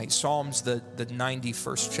Psalms, the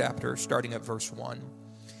 91st chapter, starting at verse 1.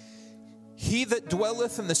 He that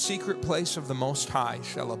dwelleth in the secret place of the Most High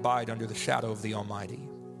shall abide under the shadow of the Almighty.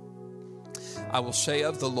 I will say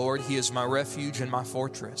of the Lord, He is my refuge and my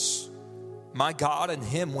fortress. My God, in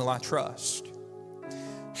Him will I trust.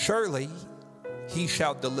 Surely He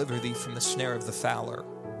shall deliver thee from the snare of the fowler,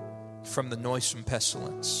 from the noisome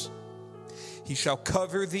pestilence. He shall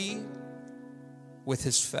cover thee with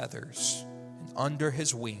His feathers, and under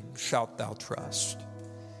His wings shalt thou trust.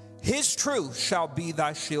 His truth shall be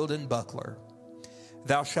thy shield and buckler.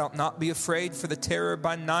 Thou shalt not be afraid for the terror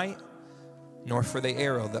by night, nor for the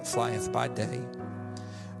arrow that flieth by day,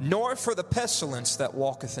 nor for the pestilence that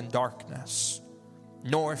walketh in darkness,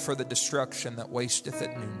 nor for the destruction that wasteth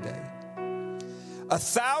at noonday.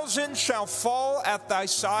 1,000 shall fall at thy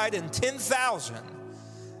side, and 10,000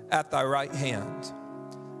 at thy right hand,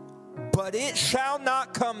 but it shall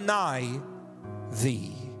not come nigh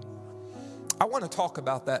thee. I want to talk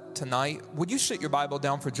about that tonight. Would you sit your Bible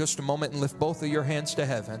down for just a moment and lift both of your hands to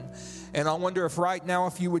heaven? And I wonder if right now,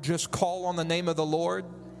 if you would just call on the name of the Lord.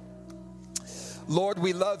 Lord,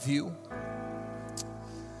 we love you.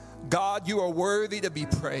 God, you are worthy to be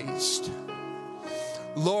praised.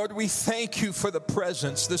 Lord, we thank you for the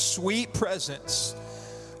presence, the sweet presence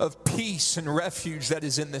of peace and refuge that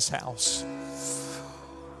is in this house.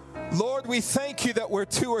 Lord, we thank you that where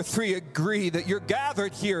two or three agree, that you're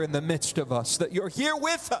gathered here in the midst of us, that you're here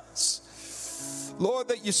with us. Lord,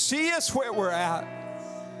 that you see us where we're at.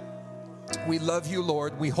 We love you,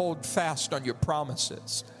 Lord. We hold fast on your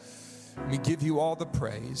promises. We give you all the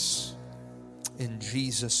praise in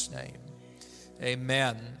Jesus' name.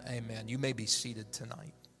 Amen. Amen. You may be seated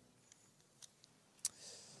tonight.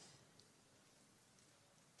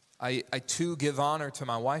 I too give honor to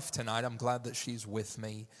my wife tonight. I'm glad that she's with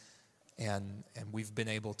me. And we've been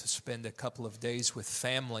able to spend a couple of days with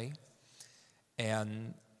family.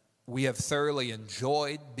 And we have thoroughly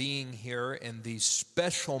enjoyed being here in these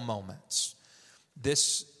special moments.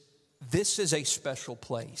 This is a special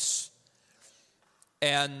place.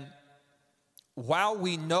 And while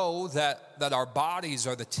we know that our bodies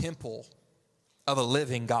are the temple of a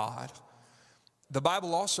living God, the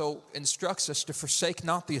Bible also instructs us to forsake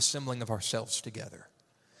not the assembling of ourselves together.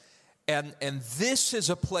 And this is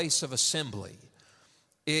a place of assembly.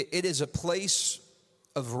 It is a place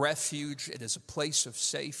of refuge. It is a place of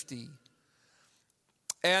safety.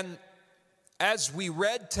 And as we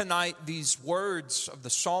read tonight these words of the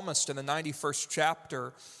psalmist in the 91st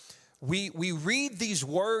chapter, we read these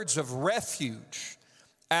words of refuge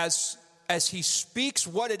as he speaks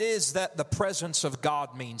what it is that the presence of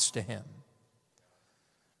God means to him.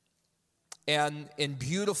 And in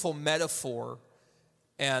beautiful metaphor,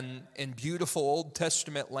 and in beautiful Old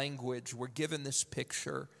Testament language, we're given this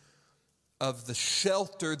picture of the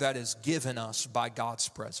shelter that is given us by God's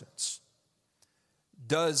presence.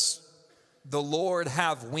 Does the Lord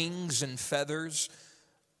have wings and feathers?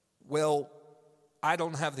 Well, I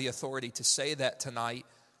don't have the authority to say that tonight,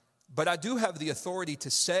 but I do have the authority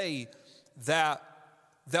to say that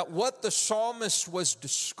what the psalmist was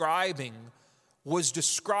describing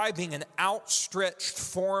an outstretched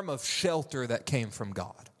form of shelter that came from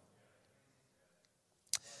God.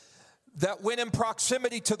 That when in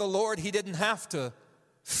proximity to the Lord, he didn't have to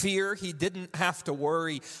fear, he didn't have to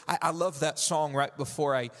worry. I love that song right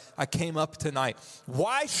before I came up tonight.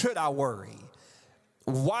 Why should I worry?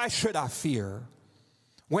 Why should I fear?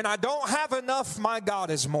 When I don't have enough, my God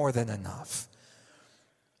is more than enough.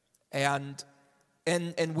 And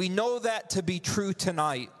we know that to be true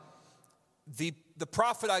tonight. The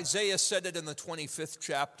prophet Isaiah said it in the 25th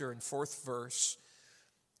chapter and 4th verse.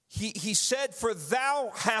 He said, "For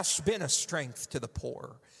thou hast been a strength to the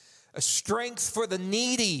poor, a strength for the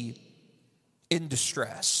needy in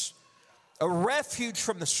distress, a refuge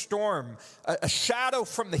from the storm, a shadow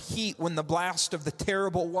from the heat when the blast of the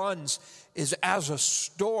terrible ones is as a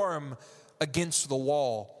storm against the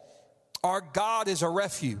wall." Our God is a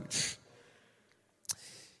refuge.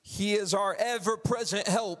 He is our ever-present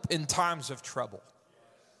help in times of trouble.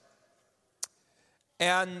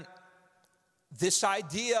 And this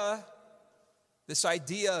idea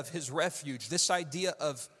of his refuge, this idea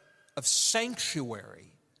of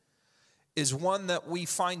sanctuary is one that we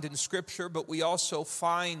find in Scripture, but we also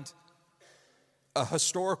find a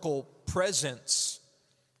historical presence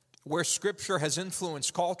where Scripture has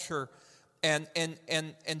influenced culture. And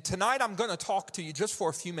tonight I'm going to talk to you just for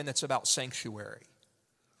a few minutes about sanctuary.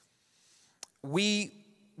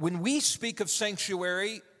 When we speak of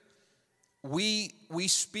sanctuary, we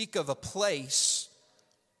speak of a place,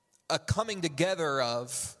 a coming together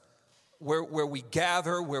of where we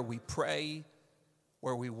gather, where we pray,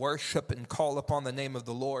 where we worship and call upon the name of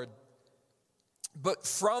the Lord. But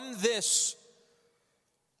from this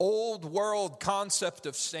old world concept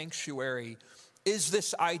of sanctuary is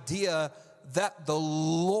this idea that the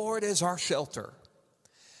Lord is our shelter.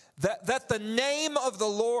 That the name of the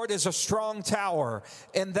Lord is a strong tower,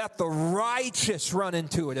 and that the righteous run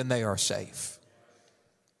into it and they are safe.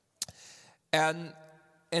 And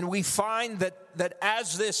we find that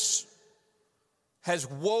as this has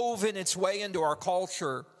woven its way into our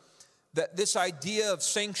culture, that this idea of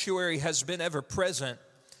sanctuary has been ever present.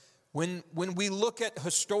 When we look at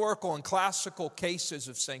historical and classical cases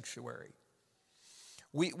of sanctuary,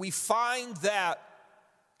 we find that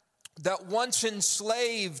once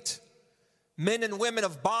enslaved men and women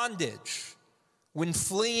of bondage, when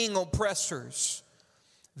fleeing oppressors,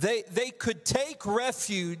 they could take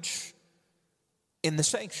refuge in the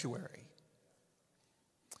sanctuary.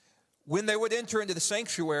 When they would enter into the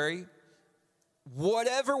sanctuary,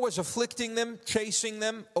 whatever was afflicting them, chasing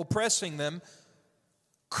them, oppressing them,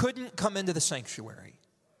 couldn't come into the sanctuary.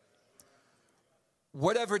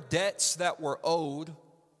 Whatever debts that were owed,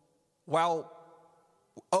 while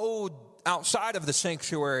owed outside of the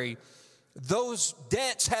sanctuary, those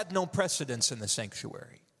debts had no precedence in the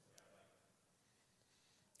sanctuary.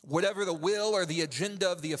 Whatever the will or the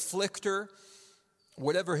agenda of the afflictor,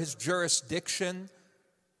 whatever his jurisdiction,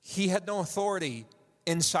 he had no authority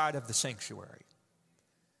inside of the sanctuary.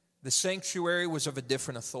 The sanctuary was of a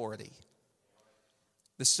different authority.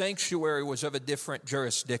 The sanctuary was of a different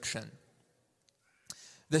jurisdiction.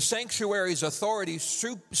 The sanctuary's authority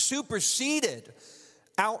superseded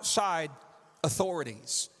outside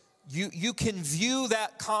authorities. You can view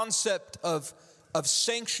that concept of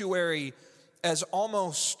sanctuary as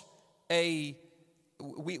almost we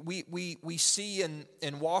see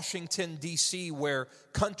in Washington, D.C., where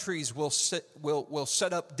countries will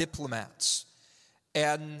set up diplomats,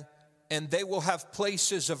 and they will have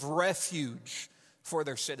places of refuge for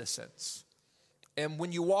their citizens. And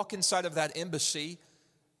when you walk inside of that embassy,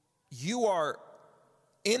 you are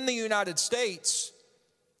in the United States,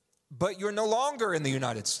 but you're no longer in the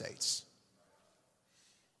United States.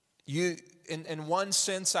 In one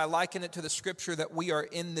sense, I liken it to the scripture that we are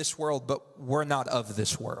in this world, but we're not of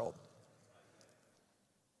this world.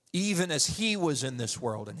 Even as he was in this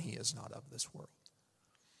world, and he is not of this world.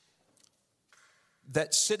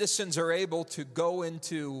 That citizens are able to go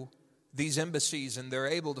into these embassies and they're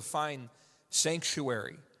able to find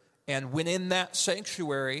sanctuary. And when in that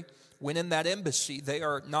sanctuary, when in that embassy, they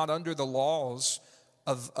are not under the laws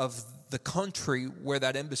of the country where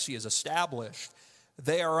that embassy is established.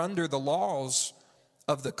 They are under the laws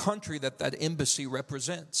of the country that embassy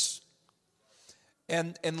represents.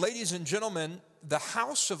 And ladies and gentlemen, the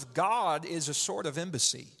house of God is a sort of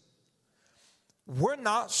embassy. We're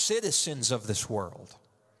not citizens of this world.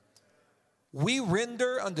 We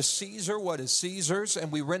render unto Caesar what is Caesar's,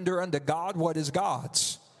 and we render unto God what is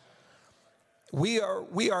God's. We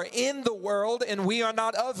are in the world, and we are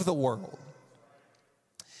not of the world.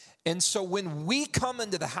 And so when we come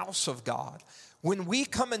into the house of God, when we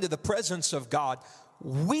come into the presence of God,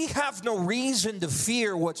 we have no reason to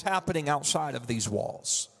fear what's happening outside of these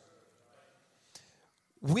walls.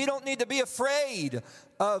 We don't need to be afraid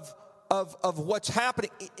of what's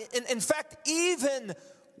happening. In fact, even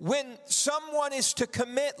when someone is to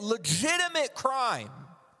commit legitimate crime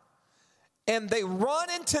and they run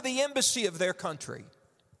into the embassy of their country,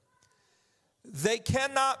 they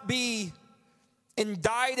cannot be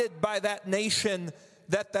indicted by that nation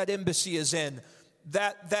that embassy is in.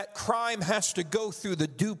 That crime has to go through the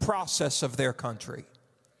due process of their country.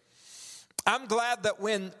 I'm glad that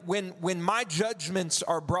when my judgments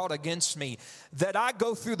are brought against me, that I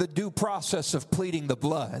go through the due process of pleading the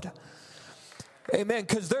blood. Amen,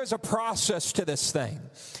 because there's a process to this thing.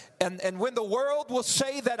 And when the world will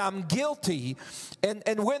say that I'm guilty,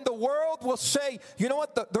 and when the world will say, you know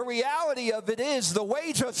what, the reality of it is the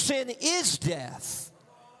wage of sin is death.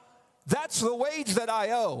 That's the wage that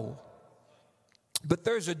I owe. But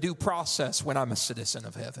there's a due process when I'm a citizen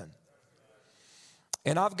of heaven.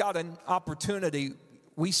 And I've got an opportunity.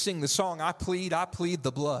 We sing the song, I plead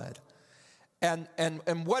the blood. And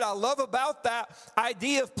what I love about that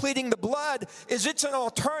idea of pleading the blood is it's an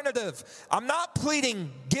alternative. I'm not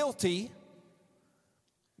pleading guilty,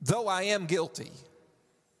 though I am guilty.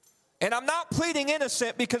 And I'm not pleading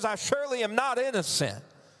innocent because I surely am not innocent.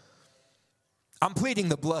 I'm pleading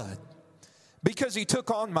the blood because he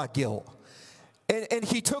took on my guilt. And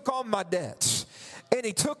he took on my debts. And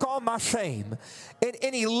he took on my shame.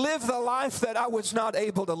 And he lived the life that I was not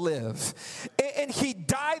able to live. And he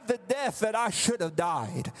died the death that I should have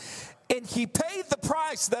died. and he paid the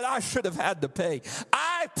price that I should have had to pay.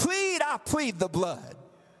 I plead the blood.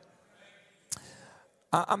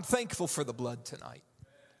 I'm thankful for the blood tonight.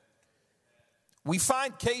 We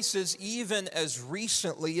find cases even as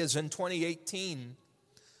recently as in 2018,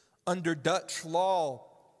 under Dutch law,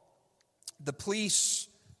 the police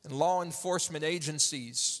and law enforcement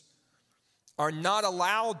agencies are not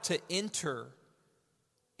allowed to enter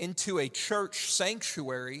into a church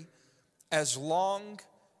sanctuary as long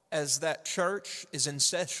as that church is in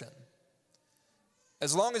session.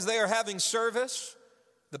 As long as they are having service,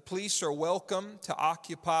 the police are welcome to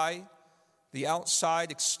occupy the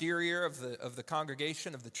outside exterior of the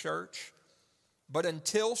congregation of the church. But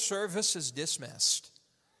until service is dismissed,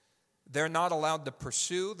 they're not allowed to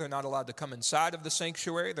pursue. They're not allowed to come inside of the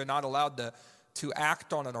sanctuary. They're not allowed to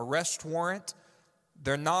act on an arrest warrant.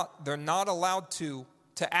 They're not allowed to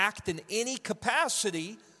act in any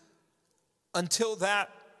capacity until that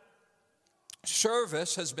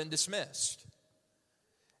service has been dismissed.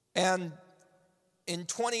 And in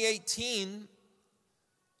 2018,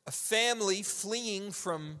 a family fleeing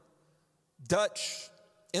from Dutch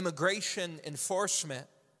immigration enforcement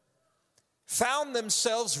found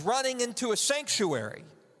themselves running into a sanctuary.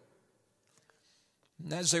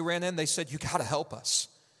 And as they ran in, they said, "You got to help us.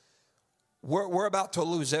 We're about to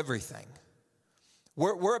lose everything.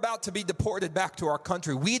 We're about to be deported back to our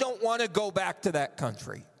country. We don't want to go back to that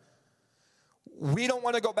country. We don't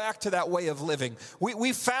want to go back to that way of living.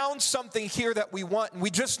 We found something here that we want, and we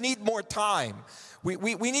just need more time.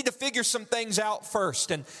 We need to figure some things out first,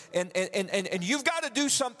 and you've got to do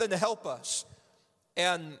something to help us."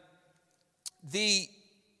 And the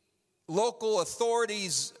local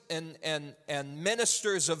authorities and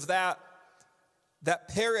ministers of that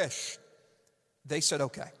parish, they said,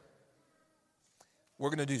 "Okay, we're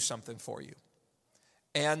going to do something for you."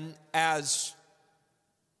 And as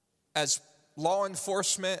law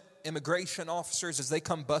enforcement, immigration officers, as they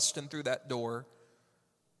come busting through that door,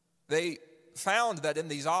 they found that in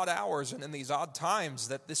these odd hours and in these odd times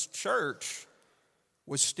that this church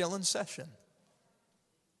was still in session.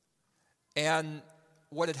 And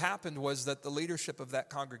what had happened was that the leadership of that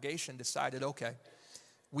congregation decided, okay,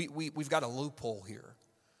 we've got a loophole here.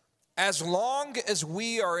 As long as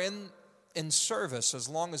we are in service, as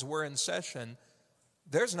long as we're in session,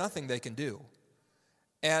 there's nothing they can do.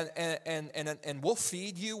 And we'll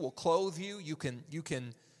feed you, we'll clothe you, you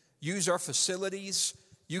can use our facilities,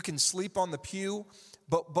 you can sleep on the pew,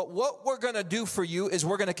 but what we're going to do for you is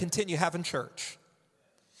we're going to continue having church.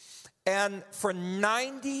 And for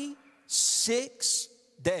 96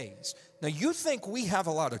 days, now you think we have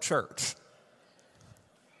a lot of church.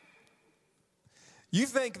 You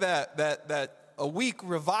think that a week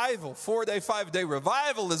revival, 4-day, 5-day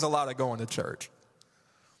revival is a lot of going to church.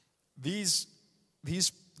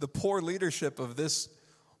 The poor leadership of this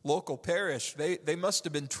local parish, they must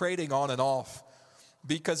have been trading on and off,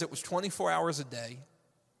 because it was 24 hours a day.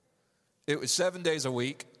 It was 7 days a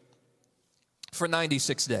week for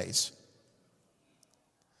 96 days.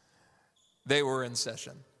 They were in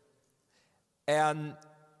session. And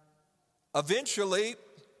eventually,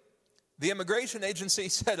 the immigration agency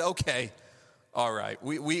said, "Okay, all right,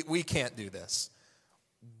 we can't do this.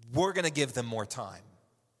 We're going to give them more time.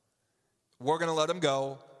 We're going to let them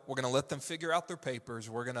go. We're going to let them figure out their papers.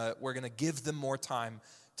 We're going to give them more time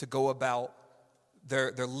to go about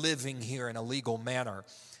their living here in a legal manner."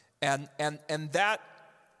 And that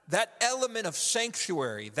element of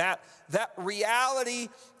sanctuary, that reality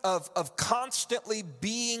of constantly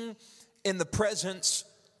being in the presence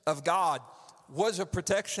of God was a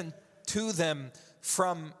protection to them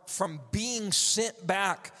from being sent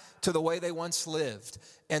back to the way they once lived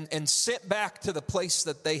and sent back to the place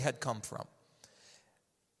that they had come from.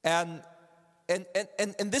 And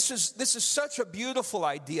this is such a beautiful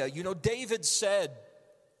idea. You know, David said,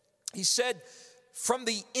 "From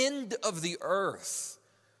the end of the earth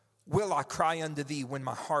will I cry unto thee when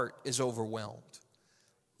my heart is overwhelmed.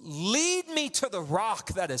 Lead me to the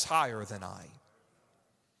rock that is higher than I.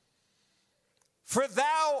 For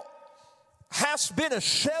thou hast been a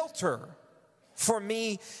shelter for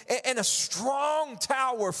me and a strong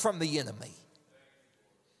tower from the enemy.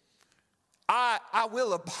 I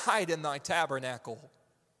will abide in thy tabernacle."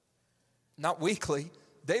 Not weekly.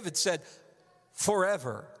 David said,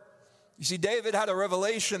 forever. You see, David had a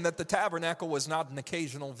revelation that the tabernacle was not an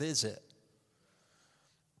occasional visit.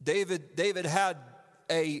 David had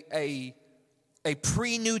a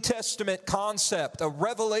pre-New Testament concept, a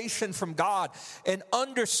revelation from God, an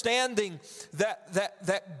understanding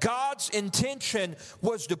that God's intention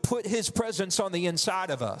was to put his presence on the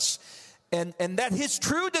inside of us. And that his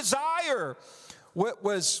true desire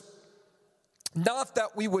was Not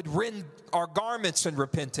that we would rend our garments in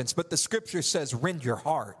repentance, but the scripture says, rend your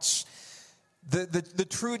hearts. The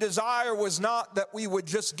true desire was not that we would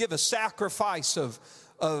just give a sacrifice of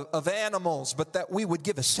animals, but that we would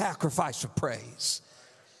give a sacrifice of praise.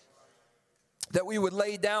 That we would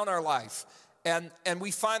lay down our life. And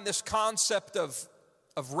we find this concept of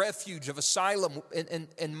refuge, of asylum.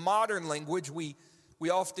 In modern language, we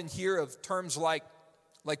often hear of terms like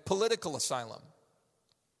political asylum.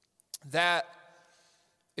 That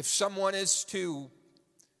if someone is to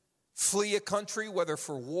flee a country, whether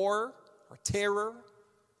for war or terror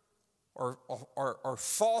or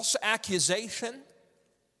false accusation,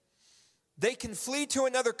 they can flee to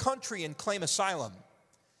another country and claim asylum.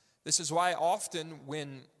 This is why often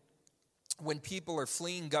when people are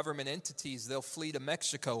fleeing government entities, they'll flee to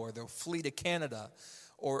Mexico or they'll flee to Canada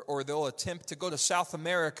or they'll attempt to go to South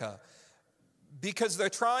America because they're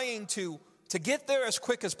trying to get there as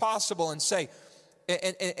quick as possible and say,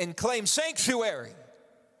 and claim sanctuary.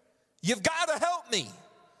 You've got to help me.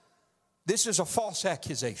 This is a false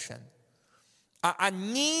accusation. I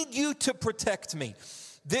need you to protect me.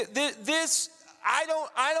 This,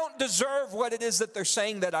 I don't deserve what it is that they're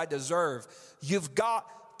saying that I deserve. You've got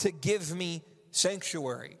to give me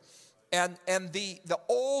sanctuary. And the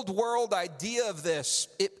old world idea of this,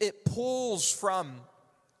 it pulls from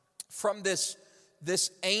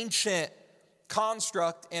this ancient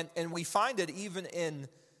construct, and we find it even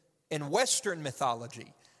in Western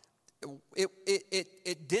mythology.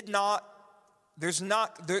 It did not.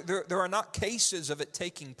 There are not cases of it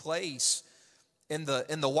taking place in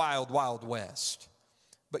the wild West,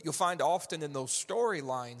 but you'll find often in those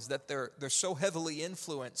storylines that they're so heavily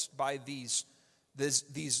influenced by these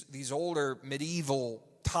older medieval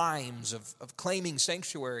times of claiming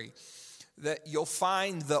sanctuary that you'll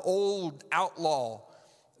find the old outlaw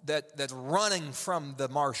that's running from the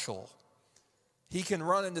marshal. He can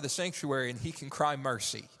run into the sanctuary and he can cry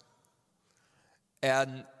mercy.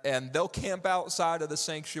 And they'll camp outside of the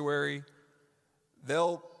sanctuary.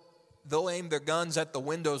 They'll aim their guns at the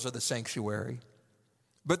windows of the sanctuary.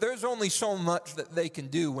 But there's only so much that they can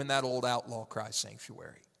do when that old outlaw cries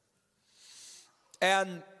sanctuary.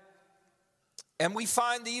 And we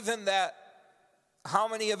find even that how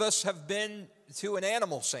many of us have been to an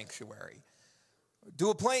animal sanctuary?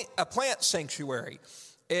 Do a plant sanctuary.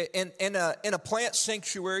 In a plant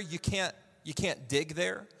sanctuary, you can't dig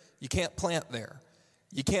there. You can't plant there.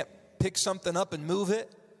 You can't pick something up and move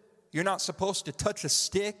it. You're not supposed to touch a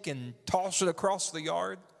stick and toss it across the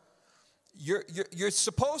yard. You're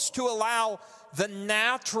supposed to allow the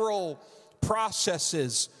natural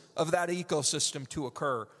processes of that ecosystem to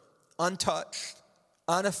occur untouched,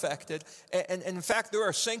 unaffected. And in fact, there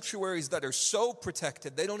are sanctuaries that are so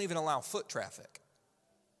protected, they don't even allow foot traffic.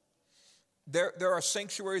 There are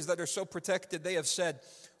sanctuaries that are so protected, they have said,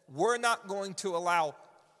 we're not going to allow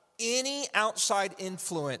any outside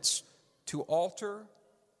influence to alter,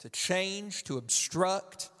 to change, to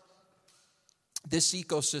obstruct this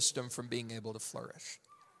ecosystem from being able to flourish.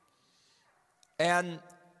 And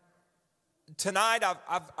tonight,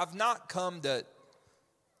 I've not come to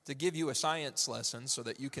give you a science lesson so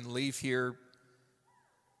that you can leave here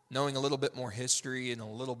knowing a little bit more history and a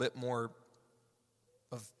little bit more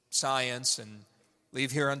of science and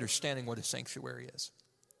leave here understanding what a sanctuary is.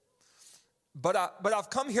 But I've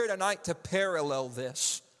come here tonight to parallel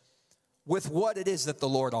this with what it is that the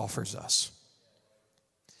Lord offers us.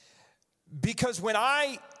 Because when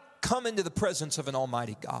I come into the presence of an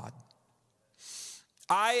almighty God,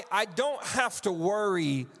 I don't have to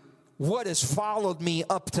worry what has followed me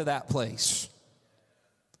up to that place.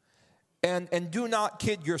 And do not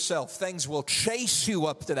kid yourself. Things will chase you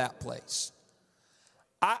up to that place.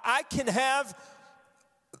 I can have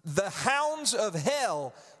the hounds of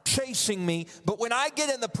hell chasing me, but when I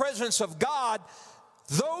get in the presence of God,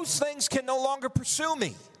 those things can no longer pursue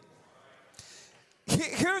me.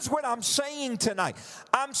 Here's what I'm saying tonight.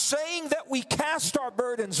 I'm saying that we cast our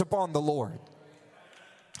burdens upon the Lord.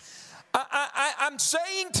 I'm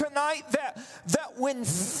saying tonight that when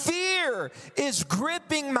fear is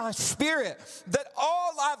gripping my spirit, that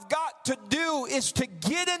all I've got to do is to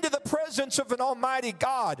get into the presence of an almighty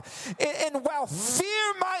God. And while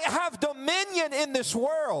fear might have dominion in this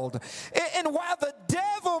world, and while the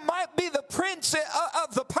devil might be the prince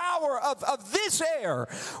of the power of this air,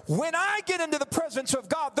 when I get into the presence of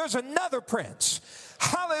God, there's another prince.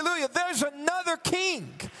 Hallelujah. There's another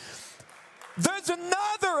king. There's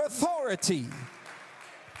another authority.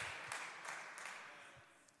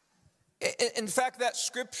 In fact, that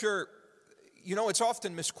scripture, it's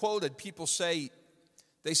often misquoted. People say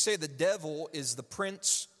the devil is the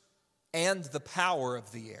prince and the power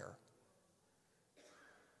of the air.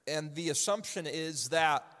 And the assumption is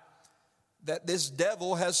that this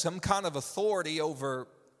devil has some kind of authority over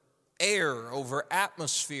air, over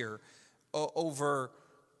atmosphere, over.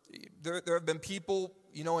 There have been people,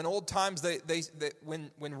 in old times,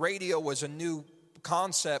 when radio was a new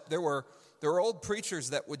concept, there were old preachers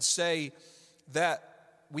that would say that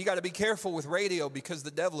we got to be careful with radio because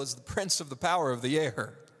the devil is the prince of the power of the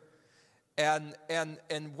air. And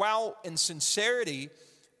while in sincerity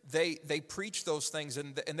they preached those things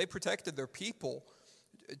and they protected their people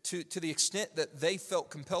to the extent that they felt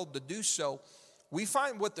compelled to do so, we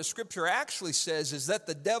find what the scripture actually says is that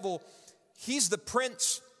the devil, he's the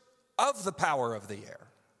prince of the power of the air.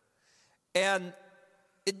 And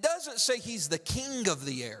it doesn't say he's the king of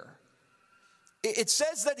the air. It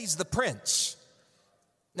says that he's the prince.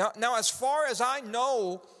 Now, as far as I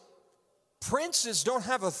know, princes don't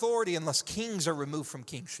have authority unless kings are removed from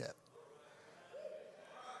kingship.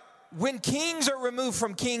 When kings are removed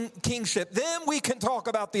from kingship, then we can talk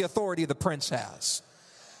about the authority the prince has.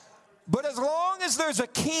 But as long as there's a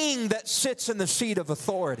king that sits in the seat of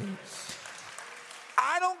authority,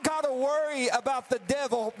 I don't got to worry about the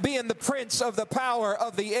devil being the prince of the power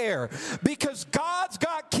of the air, because God's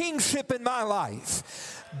got kingship in my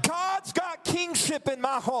life. God's got kingship in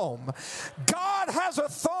my home. God has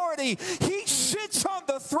authority. He sits on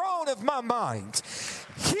the throne of my mind.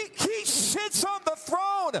 He sits on the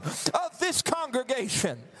throne of this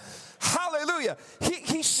congregation. Hallelujah.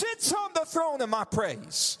 He sits on the throne of my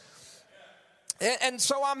praise. And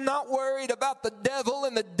so I'm not worried about the devil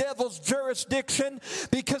and the devil's jurisdiction,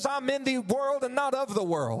 because I'm in the world and not of the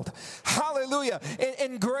world. Hallelujah.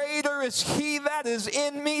 And greater is he that is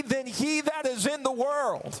in me than he that is in the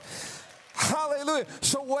world. Hallelujah.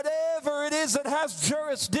 So whatever it is that has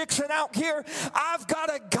jurisdiction out here, I've got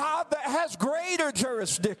a God that has greater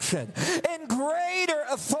jurisdiction and greater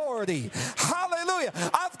authority. Hallelujah.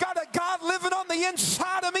 I've got a God living on the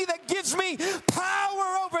inside of me that gives me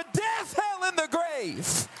power over death, hell, and the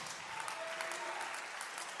grave.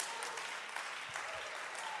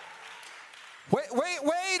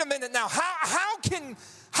 Wait a minute now. How can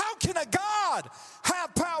a God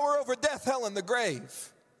have power over death, hell, and the grave?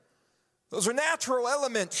 Those are natural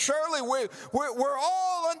elements. Surely we're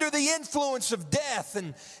all under the influence of death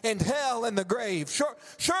and hell and the grave.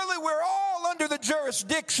 Surely we're all under the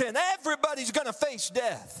jurisdiction. Everybody's going to face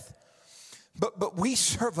death. But we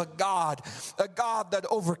serve a God that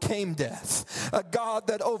overcame death, a God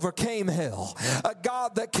that overcame hell, a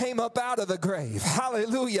God that came up out of the grave,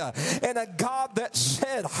 hallelujah, and a God that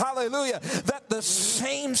said, hallelujah, that the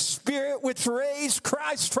same Spirit which raised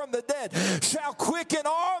Christ from the dead shall quicken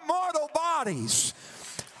our mortal bodies.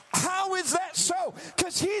 How is that so?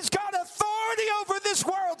 Because he's got authority over this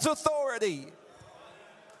world's authority.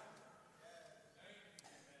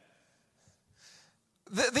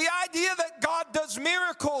 The idea that God does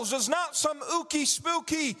miracles is not some ooky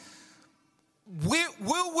spooky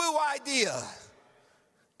woo-woo idea.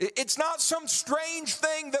 It's not some strange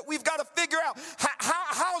thing that we've got to figure out.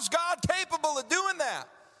 How's God capable of doing that?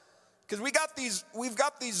 Because we've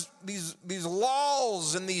got these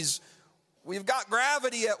laws and we've got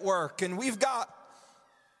gravity at work, and we've got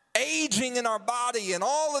aging in our body and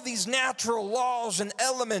all of these natural laws and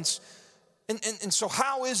elements. And so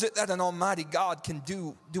how is it that an almighty God can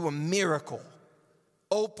do a miracle,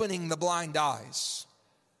 opening the blind eyes,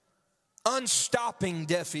 unstopping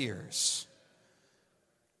deaf ears,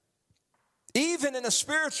 even in a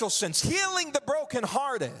spiritual sense, healing the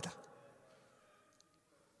brokenhearted?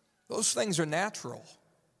 Those things are natural.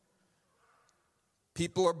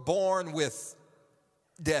 People are born with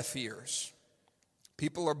deaf ears.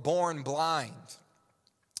 People are born blind.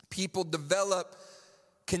 People develop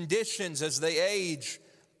conditions as they age,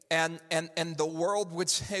 and the world would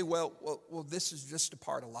say, well, this is just a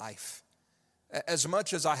part of life. As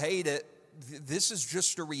much as I hate it, this is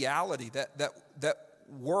just a reality that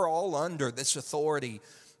we're all under this authority.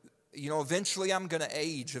 Eventually I'm going to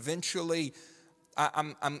age. Eventually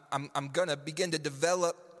I'm going to begin to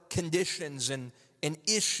develop conditions and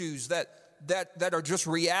issues that are just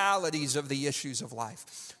realities of the issues of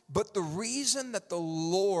life. But the reason that the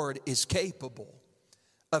Lord is capable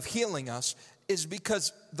of healing us is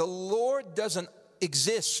because the Lord doesn't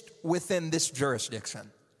exist within this jurisdiction.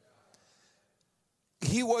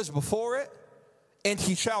 He was before it, and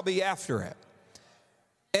he shall be after it.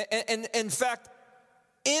 And in fact,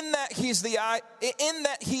 in that he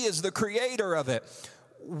is the creator of it,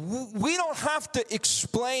 we don't have to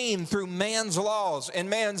explain through man's laws and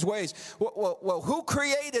man's ways. Well, who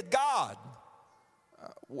created God?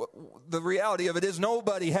 The reality of it is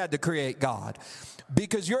nobody had to create God,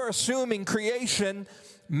 because you're assuming creation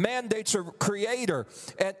mandates a creator.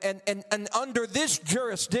 And under this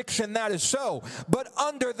jurisdiction, that is so. But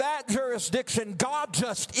under that jurisdiction, God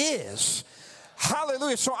just is.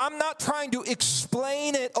 Hallelujah. So I'm not trying to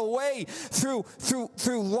explain it away through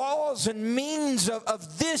laws and means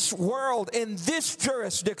of this world in this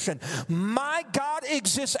jurisdiction. My God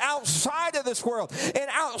exists outside of this world and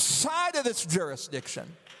outside of this jurisdiction.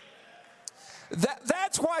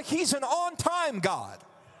 That's why he's an on-time God.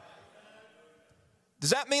 Does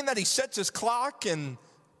that mean that he sets his clock and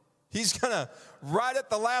he's going to, right at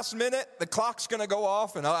the last minute, the clock's going to go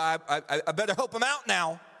off and I better help him out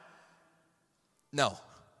now?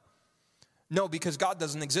 No, because God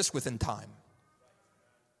doesn't exist within time.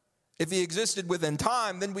 If he existed within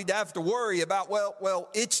time, then we'd have to worry about, well,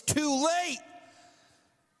 it's too late.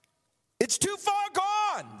 It's too far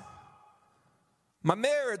gone. My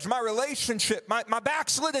marriage, my relationship, my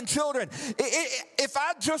backslidden children. If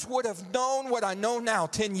I just would have known what I know now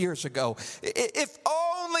 10 years ago, if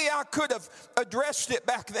only I could have addressed it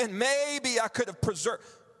back then, maybe I could have preserved.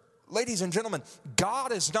 Ladies and gentlemen,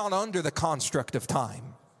 God is not under the construct of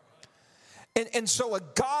time. And so a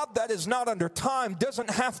God that is not under time doesn't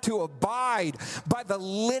have to abide by the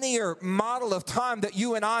linear model of time that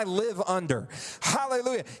you and I live under.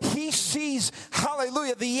 Hallelujah. He sees,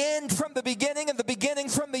 hallelujah, the end from the beginning and the beginning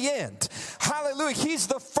from the end. Hallelujah. He's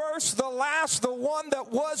the first, the last, the one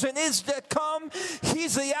that was and is to come.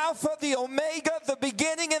 He's the Alpha, the Omega, the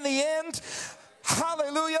beginning and the end.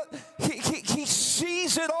 Hallelujah. He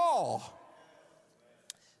sees it all.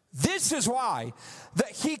 This is why that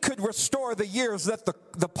he could restore the years that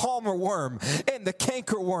the palmer worm and the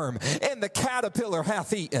canker worm and the caterpillar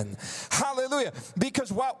hath eaten. Hallelujah.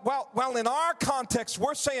 Because while in our context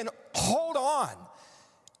we're saying, hold on,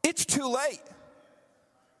 it's too late.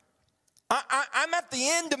 I'm at the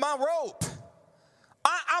end of my rope.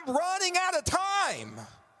 I'm running out of time.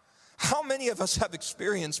 How many of us have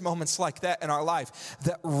experienced moments like that in our life?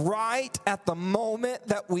 That right at the moment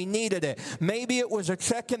that we needed it. Maybe it was a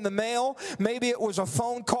check in the mail. Maybe it was a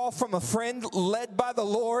phone call from a friend led by the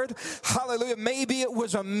Lord. Hallelujah. Maybe it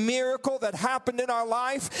was a miracle that happened in our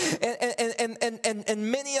life.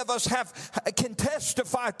 And many of us can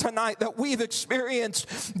testify tonight that we've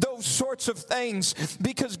experienced those sorts of things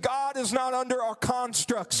because God is not under our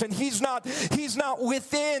constructs and He's not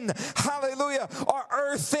within, hallelujah, our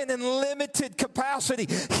earthen and limited capacity.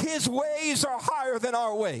 His ways are higher than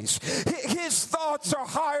our ways. His thoughts are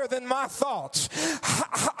higher than my thoughts.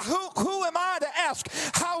 Who am I to ask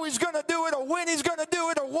how He's going to do it or when He's going to do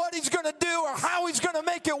it or what He's going to do or how He's going to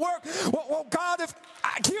make it work? Well, God,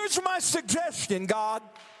 here's my suggestion, God.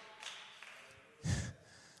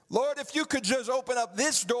 Lord, if you could just open up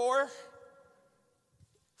this door,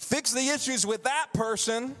 fix the issues with that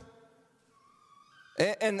person,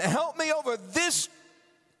 and help me over this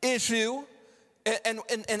issue. And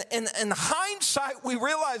in hindsight, we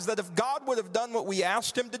realize that if God would have done what we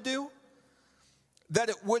asked Him to do, that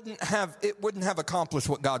it wouldn't have accomplished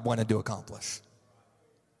what God wanted to accomplish.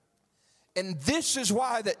 And this is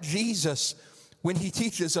why that Jesus, when He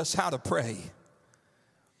teaches us how to pray,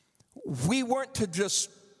 we weren't to just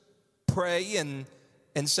pray and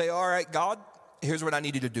say, all right, God, here's what I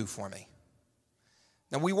need you to do for me.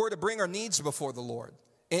 Now, we were to bring our needs before the Lord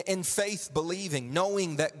in faith, believing,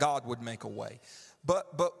 knowing that God would make a way.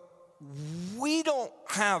 But we don't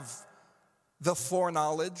have the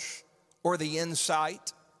foreknowledge or the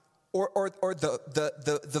insight or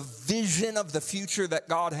the vision of the future that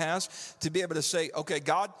God has to be able to say, okay,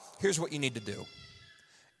 God, here's what you need to do.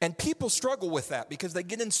 And people struggle with that because they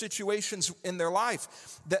get in situations in their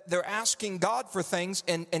life that they're asking God for things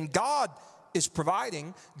and God is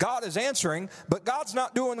providing, God is answering, but God's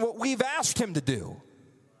not doing what we've asked Him to do.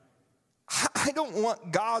 I don't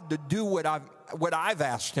want God to do what I've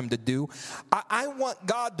asked Him to do. I want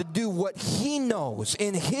God to do what He knows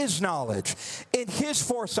in His knowledge, in His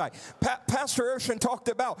foresight. Pastor Urshan talked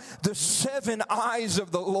about the 7 eyes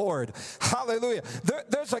of the Lord. Hallelujah.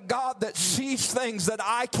 There's a God that sees things that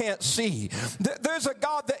I can't see. There's a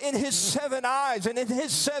God that in His 7 eyes and in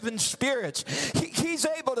His 7 spirits, He's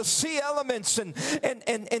able to see elements and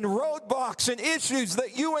roadblocks and issues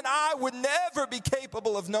that you and I would never be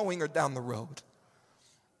capable of knowing are down the road.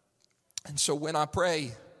 And so when I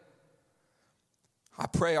pray,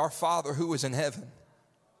 our Father who is in heaven,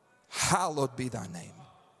 hallowed be thy name.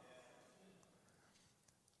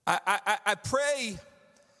 I pray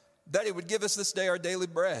that He would give us this day our daily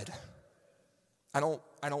bread. I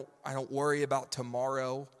don't worry about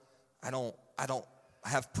tomorrow. I don't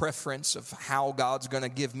have preference of how God's going to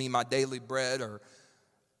give me my daily bread. Or,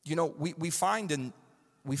 we find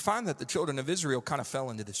that the children of Israel kind of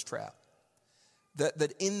fell into this trap.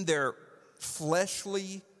 that in their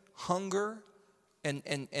fleshly hunger and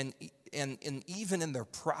even in their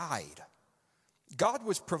pride, God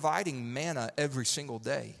was providing manna every single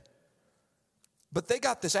day. But they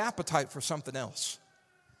got this appetite for something else.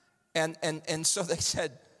 And so they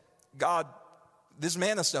said, God, this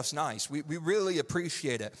manna stuff's nice. We really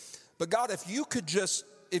appreciate it. But God, if you could just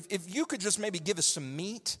maybe give us some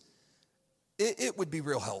meat, it would be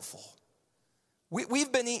real helpful.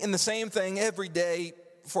 We've been eating the same thing every day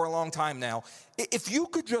for a long time now. If you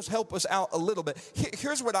could just help us out a little bit.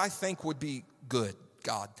 Here's what I think would be good,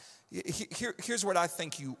 God. Here's what I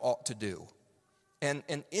think you ought to do. And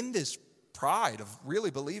in this pride of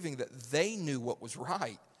really believing that they knew what was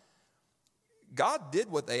right, God did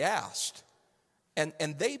what they asked. And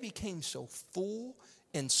they became so full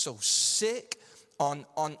and so sick on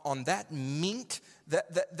that meat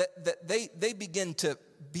that they begin to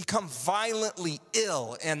become violently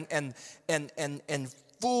ill and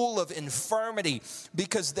full of infirmity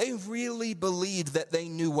because they really believed that they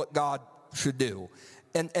knew what God should do.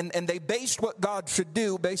 And they based what God should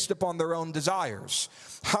do based upon their own desires.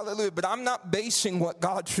 Hallelujah. But I'm not basing what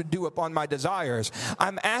God should do upon my desires.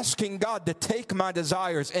 I'm asking God to take my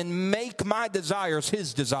desires and make my desires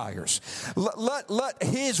His desires. Let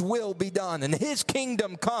His will be done and His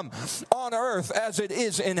kingdom come on earth as it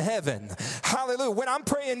is in heaven. Hallelujah. When I'm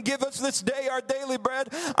praying, give us this day our daily bread,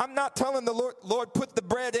 I'm not telling the Lord, put the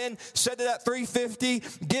bread in, set it at 350,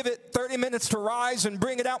 give it 30 minutes to rise and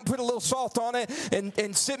bring it out and put a little salt on it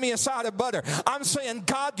and sit me a side of butter. I'm saying,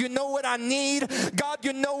 God, you know what I need. God,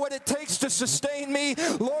 you know what it takes to sustain me.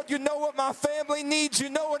 Lord, you know what my family needs. You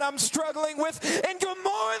know what I'm struggling with. And you're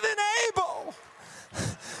more than able.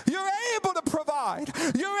 You're able to provide.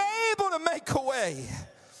 You're able to make a way.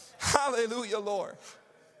 Hallelujah, Lord.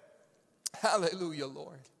 Hallelujah,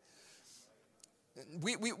 Lord.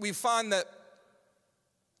 We find that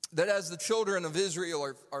as the children of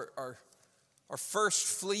Israel are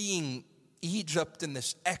first fleeing Egypt in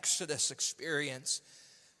this Exodus experience,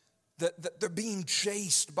 that they're being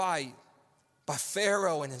chased by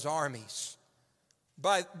Pharaoh and his armies,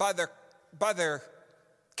 by their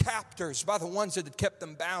captors, by the ones that had kept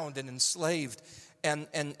them bound and enslaved. And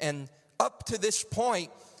up to this point,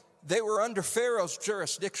 they were under Pharaoh's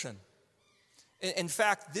jurisdiction. In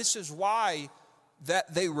fact, this is why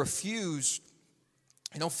that they refused.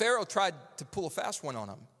 Pharaoh tried to pull a fast one on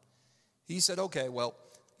them. He said, okay, well,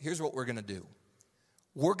 here's what we're going to do.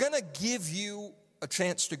 We're going to give you a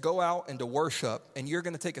chance to go out and to worship, and you're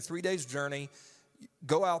going to take a 3 days journey,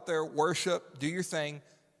 go out there, worship, do your thing,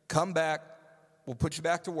 come back, we'll put you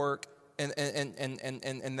back to work, and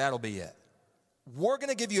that'll be it. We're going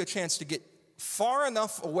to give you a chance to get far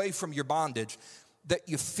enough away from your bondage that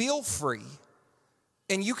you feel free,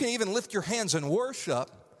 and you can even lift your hands and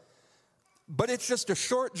worship, but it's just a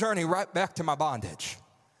short journey right back to my bondage.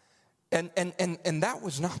 And that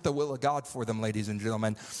was not the will of God for them, ladies and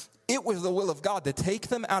gentlemen. It was the will of God to take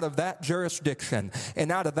them out of that jurisdiction and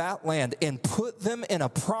out of that land and put them in a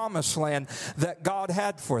promised land that God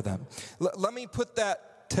had for them. Let me put that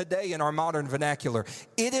today in our modern vernacular.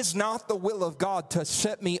 It is not the will of God to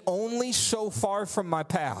set me only so far from my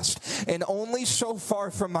past and only so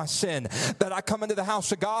far from my sin that I come into the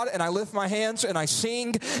house of God and I lift my hands and I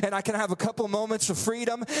sing and I can have a couple moments of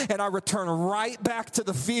freedom and I return right back to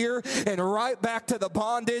the fear and right back to the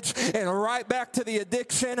bondage and right back to the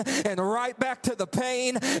addiction and right back to the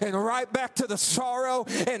pain and right back to the sorrow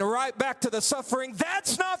and right back to the suffering.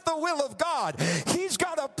 That's not the will of God. He's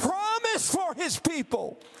got a promise for His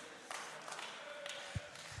people.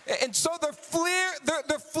 And so they're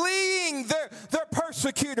fleeing their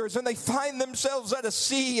persecutors, and they find themselves at a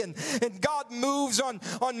sea, and God moves on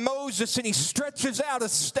Moses, and He stretches out a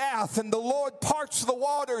staff, and the Lord parts the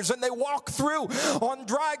waters, and they walk through on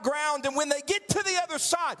dry ground, and when they get to the other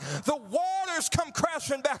side, the waters come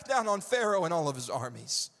crashing back down on Pharaoh and all of his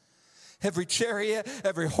armies. Every chariot,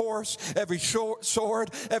 every horse, every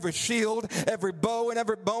sword, every shield, every bow and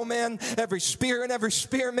every bowman, every spear and every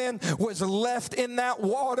spearman was left in that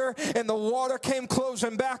water, and the water came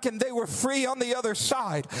closing back, and they were free on the other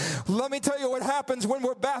side. Let me tell you what happens when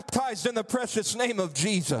we're baptized in the precious name of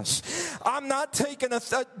Jesus. I'm not taking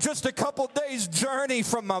just a couple days journey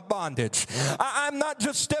from my bondage. I'm not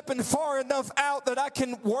just stepping far enough out that I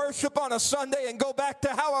can worship on a Sunday and go back to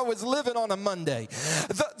how I was living on a Monday.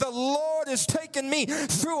 The Lord is taking me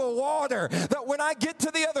through a water that when I get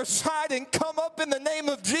to the other side and come up in the name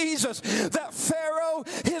of Jesus, that Pharaoh,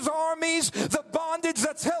 his armies, the bondage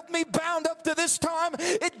that's held me bound up to this time,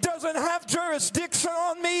 it doesn't have jurisdiction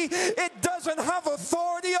on me. It doesn't have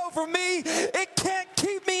authority over me. It can't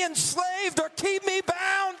keep me enslaved or keep me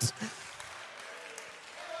bound.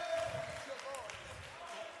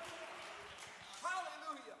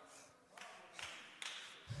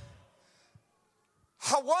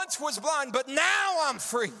 once was blind, but now I'm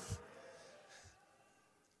free.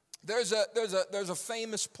 There's a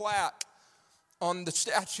famous plaque on the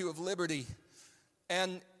Statue of Liberty,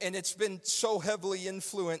 and it's been so heavily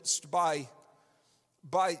influenced by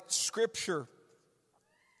Scripture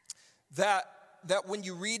that when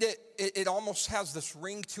you read it, it almost has this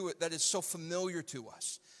ring to it that is so familiar to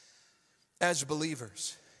us as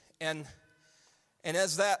believers. And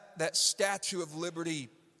as that Statue of Liberty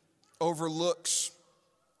overlooks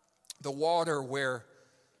the water where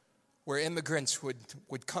immigrants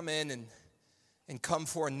would come in and come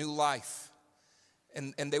for a new life,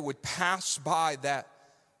 and they would pass by that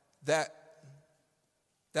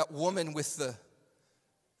woman with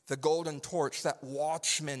the golden torch, that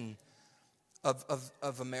watchman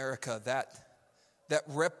of America, that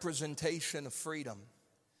representation of freedom.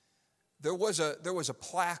 There was a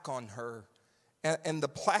plaque on her, and the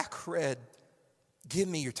plaque read, "Give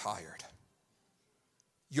me your tired,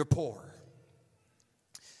 your poor,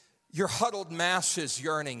 your huddled masses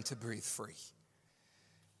yearning to breathe free.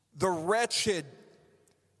 The wretched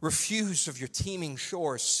refuse of your teeming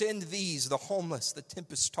shores. Send these, the homeless, the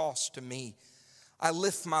tempest-tossed, to me. I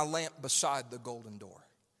lift my lamp beside the golden door."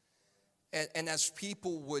 And as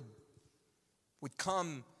people would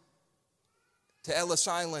come to Ellis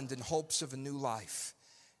Island in hopes of a new life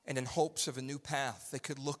and in hopes of a new path, they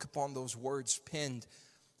could look upon those words penned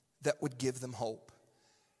that would give them hope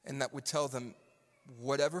and that would tell them,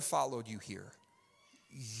 whatever followed you here,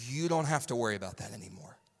 you don't have to worry about that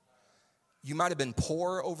anymore. You might have been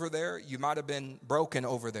poor over there. You might have been broken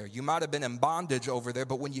over there. You might have been in bondage over there.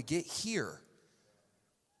 But when you get here,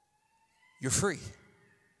 you're free.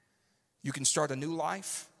 You can start a new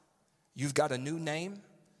life. You've got a new name.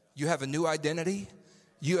 You have a new identity.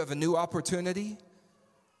 You have a new opportunity.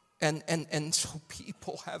 And so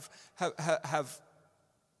people have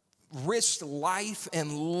risked life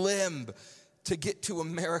and limb to get to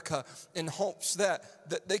America in hopes that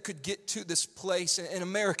they could get to this place. And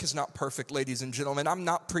America's not perfect, ladies and gentlemen. I'm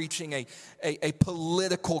not preaching a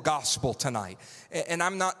political gospel tonight. And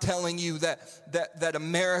I'm not telling you that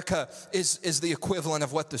America is the equivalent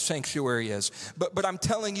of what the sanctuary is. But I'm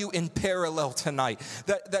telling you in parallel tonight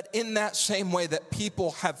that in that same way that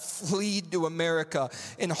people have fled to America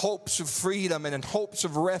in hopes of freedom and in hopes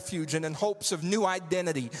of refuge and in hopes of new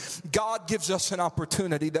identity, God gives us an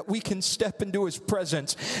opportunity that we can step into His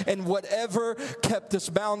presence, and whatever kept us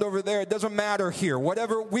bound over there, it doesn't matter here.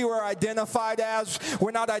 Whatever we were identified as,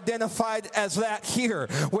 we're not identified as that here.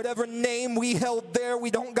 Whatever name we held there,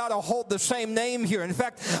 we don't got to hold the same name here. In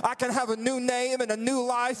fact, I can have a new name and a new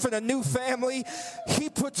life and a new family. He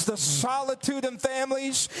puts the solitude in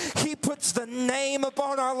families. He puts the name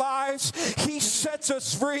upon our lives. He sets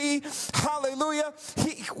us free. Hallelujah.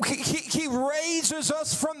 He raises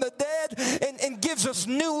us from the dead and gives us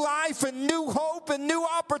new life and new hope and new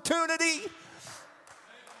opportunity.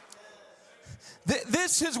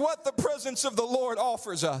 This is what the presence of the Lord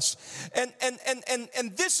offers us. And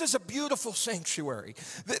this is a beautiful sanctuary.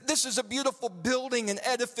 This is a beautiful building and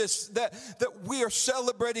edifice that we are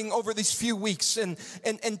celebrating over these few weeks.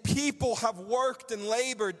 And people have worked and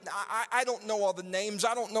labored. I don't know all the names.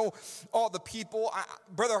 I don't know all the people.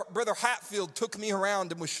 Brother Hatfield took me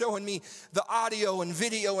around and was showing me the audio and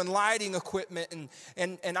video and lighting equipment.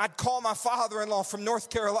 And I'd call my father-in-law from North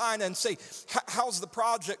Carolina and say, how's the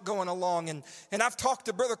project going along? And I've talked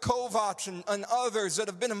to Brother Kovac and others that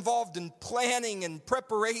have been involved in planning and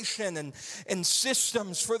preparation and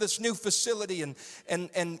systems for this new facility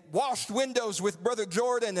and washed windows with Brother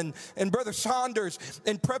Jordan and Brother Saunders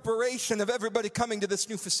in preparation of everybody coming to this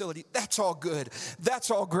new facility. That's all good. That's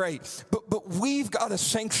all great. But we've got a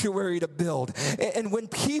sanctuary to build. And when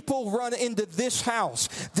people run into this house,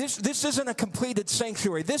 this isn't a completed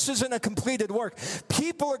sanctuary. This isn't a completed work.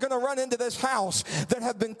 People are going to run into this house that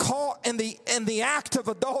have been caught in the act of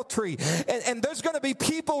adultery, and there's going to be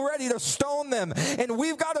people ready to stone them, and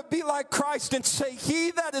we've got to be like Christ and say,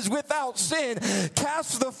 he that is without sin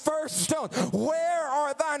cast the first stone. Where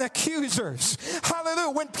are thine accusers?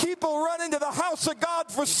 Hallelujah. When people run into the house of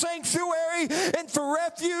God for sanctuary and for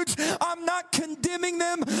refuge, I'm not condemning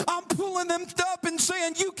them. I'm pulling them up and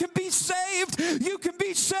saying, you can be saved, you can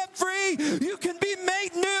be set free, you can be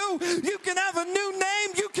made new, you can have a new name,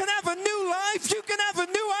 you can have a new life, you can have a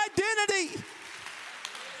new identity.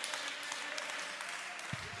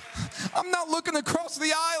 I'm not looking across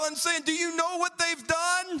the aisle and saying, do you know what they've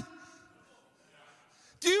done?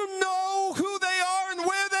 Do you know who they are and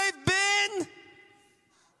where they've been?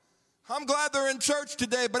 I'm glad they're in church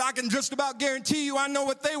today, but I can just about guarantee you I know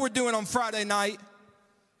what they were doing on Friday night.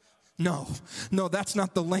 No, that's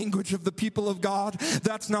not the language of the people of God.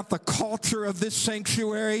 That's not the culture of this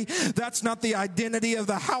sanctuary. That's not the identity of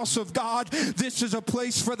the house of God. This is a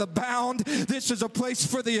place for the bound. This is a place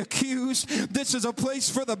for the accused. This is a place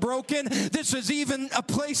for the broken. This is even a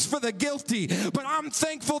place for the guilty. But I'm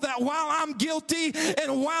thankful that while I'm guilty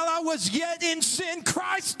and while I was yet in sin,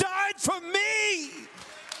 Christ died for me.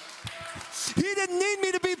 He didn't need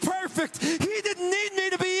me to be perfect. He didn't need me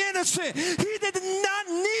to be innocent. He did not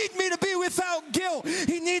need me to be without guilt.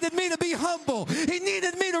 He needed me to be humble. He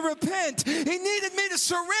needed me to repent. He needed me to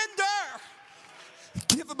surrender.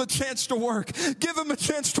 Give him a chance to work. Give him a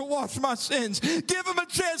chance to wash my sins. Give him a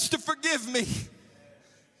chance to forgive me.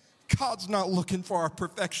 God's not looking for our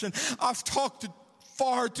perfection. I've talked to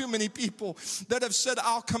far too many people that have said,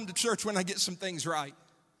 I'll come to church when I get some things right.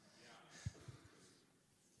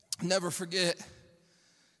 Never forget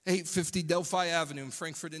 850 Delphi Avenue in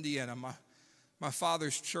Frankfort, Indiana, my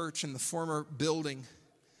father's church in the former building.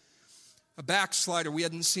 A backslider, we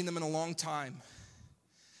hadn't seen him in a long time.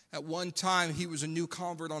 At one time, he was a new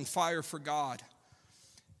convert on fire for God.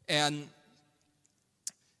 And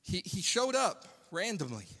he showed up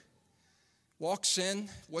randomly. Walks in,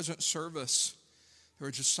 wasn't service. There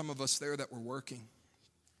were just some of us there that were working.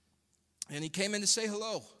 And he came in to say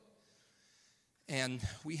hello. And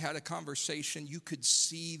we had a conversation. You could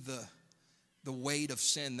see the weight of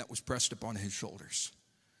sin that was pressed upon his shoulders.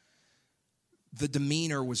 The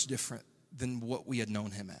demeanor was different than what we had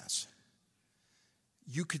known him as.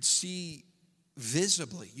 You could see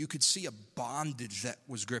visibly, you could see a bondage that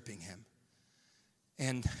was gripping him.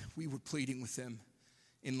 And we were pleading with him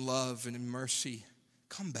in love and in mercy,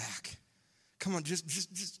 come back. Come on, just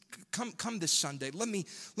come this Sunday. Let me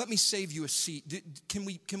save you a seat. Can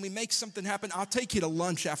we make something happen? I'll take you to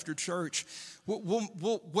lunch after church. We'll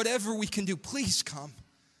whatever we can do, please come.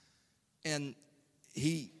 And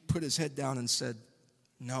he put his head down and said,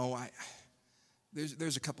 "No,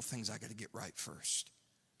 there's a couple things I got to get right first."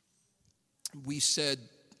 We said,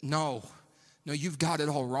 "No, you've got it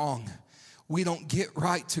all wrong. We don't get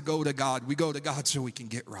right to go to God. We go to God so we can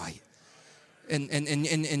get right."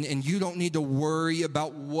 And you don't need to worry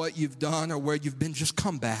about what you've done or where you've been. Just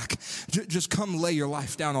come back. Just come lay your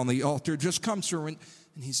life down on the altar. Just come surrender.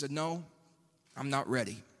 And he said, "No, I'm not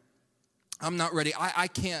ready. I'm not ready. I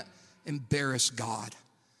can't embarrass God.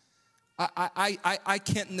 I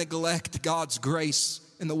can't neglect God's grace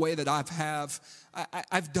in the way that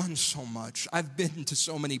I've done so much. I've been to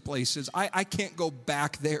so many places. I can't go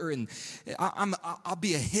back there, and I'll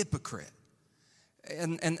be a hypocrite.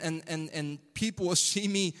 And people will see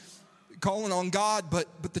me calling on God,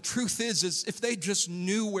 but the truth is if they just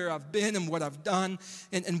knew where I've been and what I've done,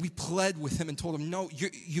 and we pled with him and told him, "No,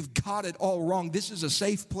 you've got it all wrong. This is a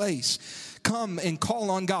safe place. Come and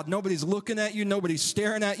call on God. Nobody's looking at you. Nobody's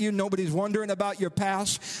staring at you. Nobody's wondering about your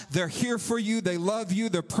past. They're here for you. They love you.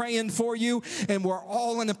 They're praying for you. And we're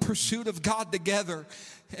all in a pursuit of God together."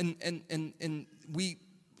 And we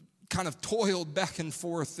kind of toiled back and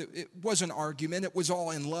forth. It wasn't an argument. It was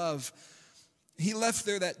all in love. He left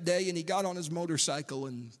there that day and he got on his motorcycle,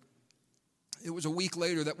 and it was a week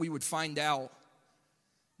later that we would find out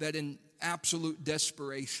that in absolute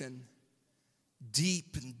desperation,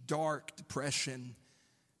 deep and dark depression,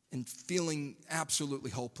 and feeling absolutely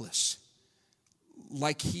hopeless,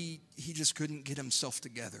 like he just couldn't get himself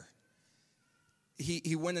together,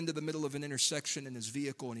 he went into the middle of an intersection in his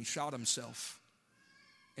vehicle and he shot himself.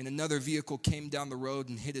 And another vehicle came down the road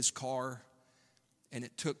and hit his car. And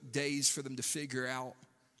it took days for them to figure out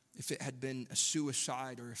if it had been a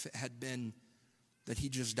suicide or if it had been that he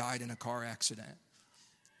just died in a car accident.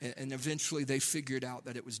 And eventually they figured out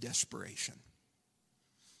that it was desperation.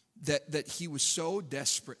 That he was so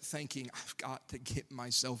desperate, thinking, "I've got to get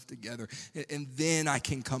myself together, and then I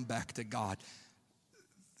can come back to God."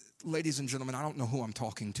 Ladies and gentlemen, I don't know who I'm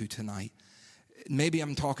talking to tonight. Maybe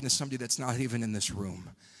I'm talking to somebody that's not even in this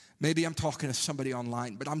room. Maybe I'm talking to somebody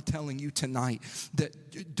online, but I'm telling you tonight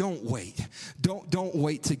that don't wait. Don't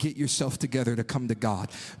wait to get yourself together to come to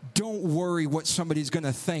God. Don't worry what somebody's going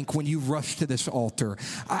to think when you rush to this altar.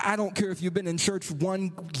 I don't care if you've been in church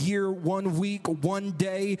 1 year, 1 week, 1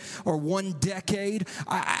 day, or 1 decade.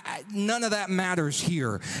 None of that matters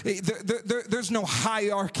here. There's no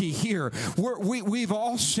hierarchy here. We've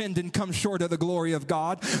all sinned and come short of the glory of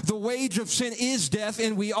God. The wage of sin is death,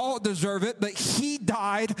 and we all deserve it, but he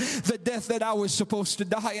died the death that I was supposed to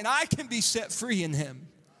die, and I can be set free in him.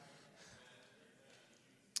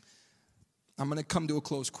 I'm going to come to a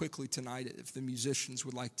close quickly tonight if the musicians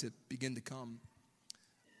would like to begin to come.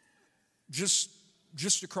 Just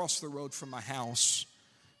across the road from my house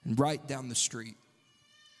and right down the street,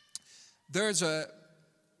 there's a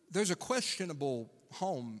there's a questionable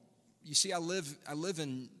home. You see, I live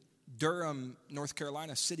in Durham, North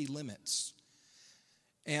Carolina, city limits.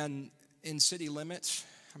 And in city limits,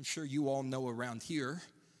 I'm sure you all know around here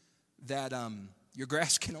that your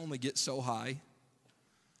grass can only get so high.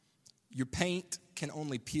 Your paint can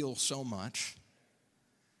only peel so much.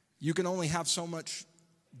 You can only have so much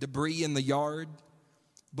debris in the yard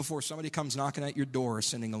before somebody comes knocking at your door or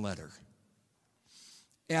sending a letter.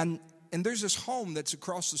 And there's this home that's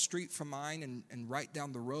across the street from mine and right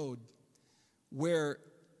down the road where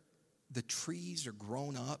the trees are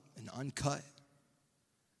grown up and uncut. In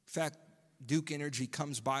fact, Duke Energy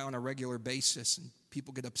comes by on a regular basis and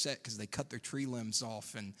people get upset because they cut their tree limbs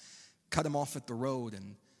off and cut them off at the road.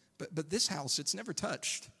 But this house, it's never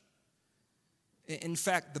touched. In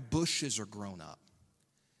fact, the bushes are grown up.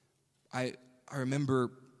 I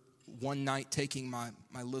remember one night taking my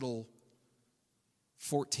little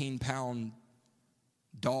 14-pound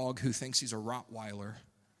dog who thinks he's a Rottweiler.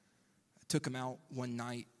 I took him out one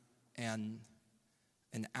night and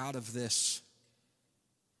out of this,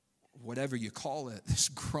 whatever you call it, this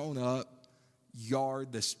grown-up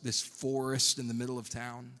yard, this forest in the middle of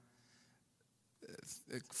town,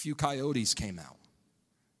 a few coyotes came out.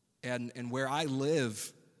 And where I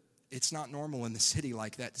live, it's not normal in the city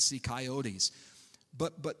like that to see coyotes.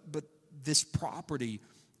 But this property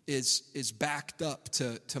is backed up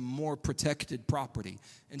to more protected property.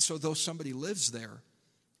 And so though somebody lives there,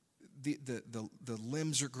 the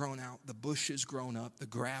limbs are grown out, the bushes grown up, the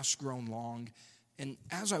grass grown long. And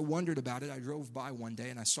as I wondered about it, I drove by one day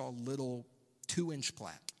and I saw a little 2-inch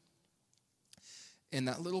plaque. And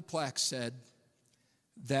that little plaque said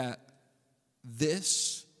that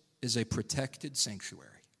this is a protected sanctuary.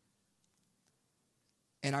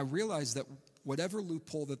 And I realized that whatever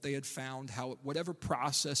loophole that they had found, whatever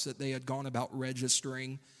process that they had gone about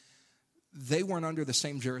registering, they weren't under the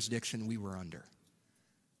same jurisdiction we were under.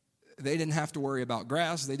 They didn't have to worry about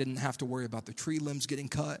grass. They didn't have to worry about the tree limbs getting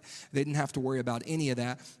cut. They didn't have to worry about any of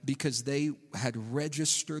that because they had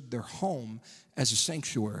registered their home as a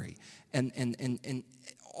sanctuary. And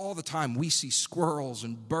all the time we see squirrels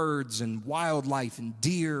and birds and wildlife and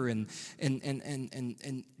deer and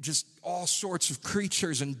just all sorts of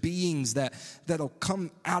creatures and beings that'll come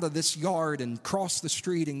out of this yard and cross the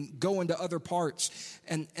street and go into other parts.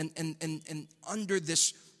 And under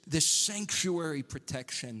this sanctuary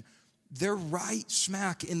protection, they're right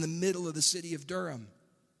smack in the middle of the city of Durham.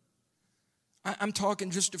 I'm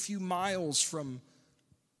talking just a few miles from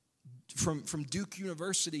Duke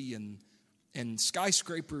University and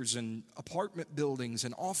skyscrapers and apartment buildings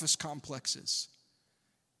and office complexes.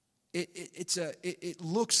 It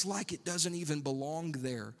looks like it doesn't even belong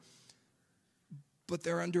there, but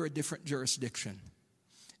they're under a different jurisdiction.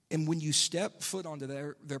 And when you step foot onto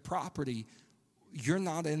their property, you're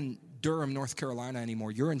not in Durham, North Carolina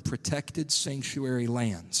anymore. You're in protected sanctuary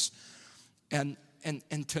lands. And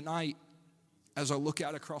tonight, as I look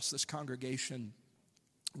out across this congregation,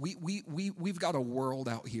 we've got a world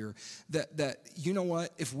out here that you know what?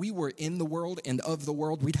 If we were in the world and of the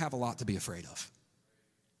world, we'd have a lot to be afraid of.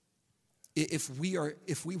 If we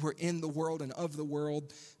were in the world and of the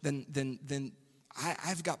world, then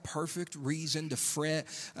I've got perfect reason to fret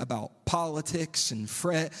about politics and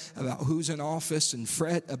fret about who's in office and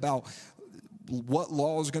fret about what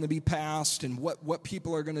law is going to be passed and what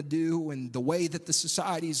people are going to do and the way that the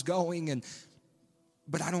society is going.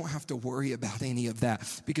 But I don't have to worry about any of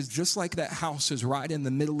that because just like that house is right in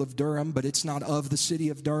the middle of Durham, but it's not of the city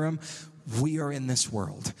of Durham, we are in this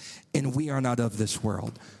world and we are not of this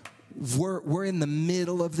world. We're in the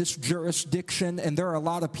middle of this jurisdiction, and there are a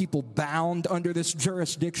lot of people bound under this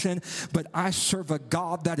jurisdiction, but I serve a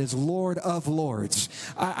God that is Lord of lords.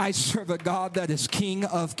 I serve a God that is King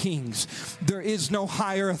of kings. There is no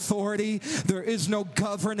higher authority. There is no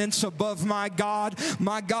governance above my God.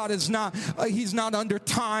 My God is not, he's not under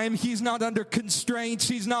time. He's not under constraints.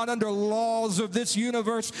 He's not under laws of this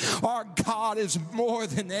universe. Our God is more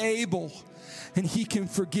than able. And he can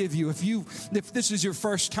forgive you. If this is your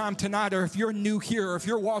first time tonight, or if you're new here, or if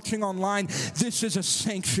you're watching online, this is a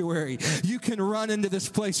sanctuary. You can run into this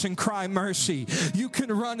place and cry mercy. You can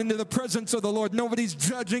run into the presence of the Lord. Nobody's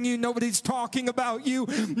judging you. Nobody's talking about you.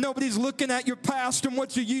 Nobody's looking at your past and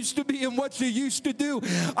what you used to be and what you used to do.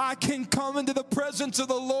 I can come into the presence of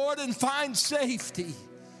the Lord and find safety.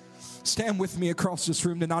 Stand with me across this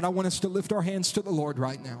room tonight. I want us to lift our hands to the Lord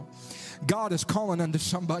right now. God is calling unto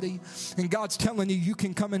somebody, and God's telling you, you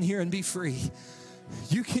can come in here and be free.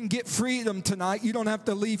 You can get freedom tonight. You don't have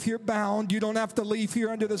to leave here bound. You don't have to leave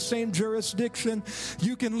here under the same jurisdiction.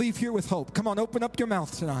 You can leave here with hope. Come on, open up your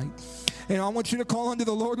mouth tonight. And I want you to call unto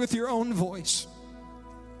the Lord with your own voice.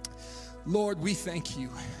 Lord, we thank you.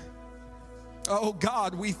 Oh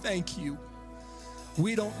God, we thank you.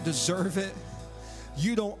 We don't deserve it.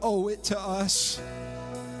 You don't owe it to us.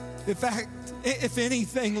 In fact, if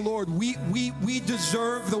anything, Lord, we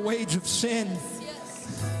deserve the wage of sin.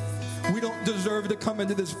 We don't deserve to come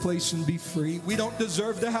into this place and be free. We don't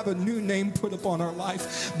deserve to have a new name put upon our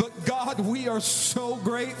life. But God, we are so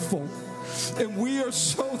grateful. And we are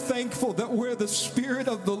so thankful that where the Spirit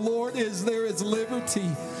of the Lord is, there is liberty.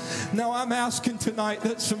 Now I'm asking tonight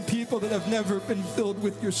that some people that have never been filled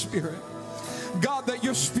with your Spirit, God, that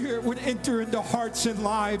your Spirit would enter into hearts and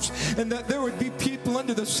lives, and that there would be people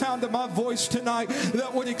under the sound of my voice tonight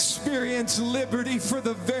that would experience liberty for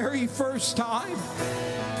the very first time.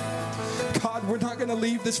 God, we're not going to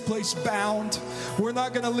leave this place bound. We're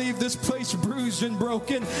not going to leave this place bruised and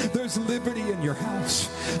broken. There's liberty in your house.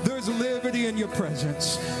 There's liberty in your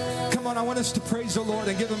presence. Come on, I want us to praise the Lord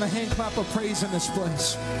and give him a hand clap of praise in this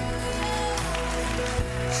place.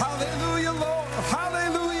 Hallelujah, Lord.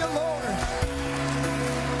 Hallelujah, Lord.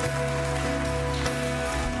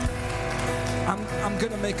 I'm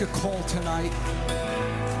going to make a call tonight.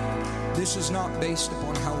 This is not based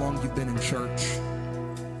upon how long you've been in church.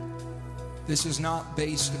 This is not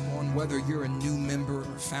based upon whether you're a new member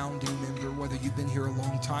or founding member, whether you've been here a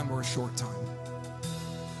long time or a short time.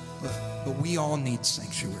 But we all need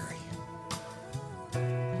sanctuary.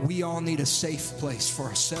 We all need a safe place for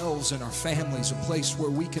ourselves and our families, a place where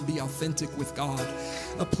we can be authentic with God,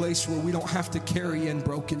 a place where we don't have to carry in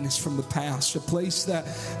brokenness from the past, a place that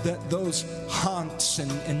those haunts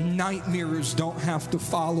and nightmares don't have to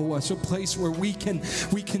follow us, a place where we can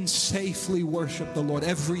safely worship the Lord.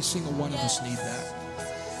 Every single one of us need that.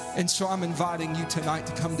 And so I'm inviting you tonight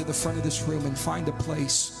to come to the front of this room and find a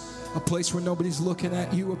place where nobody's looking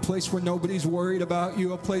at you, a place where nobody's worried about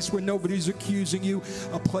you, a place where nobody's accusing you,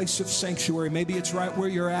 a place of sanctuary. Maybe it's right where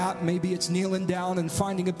you're at. Maybe it's kneeling down and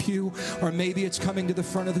finding a pew, or maybe it's coming to the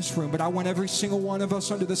front of this room. But I want every single one of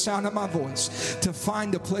us under the sound of my voice to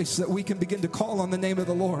find a place that we can begin to call on the name of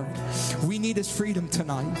the Lord. We need his freedom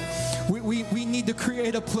tonight. We need to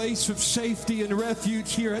create a place of safety and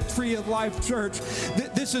refuge here at Tree of Life Church.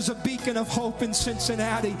 This is a beacon of hope in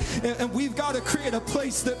Cincinnati. And we've got to create a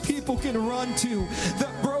place that people can run to,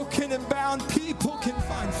 that broken and bound people can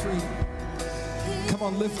find freedom. Come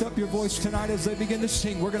on, lift up your voice tonight as they begin to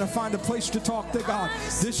sing. We're going to find a place to talk to God.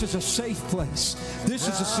 This is a safe place. This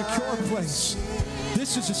is a secure place.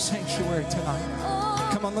 This is a sanctuary tonight.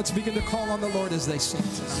 Come on, let's begin to call on the Lord as they sing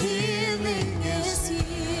tonight. Healing is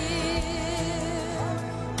here.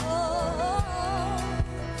 Oh,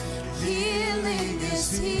 healing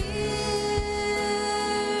is here.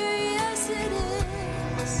 Yes, it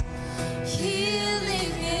is.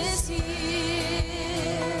 Healing is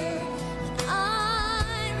here.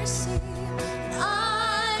 I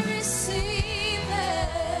receive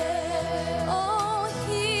it. Oh,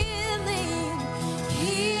 healing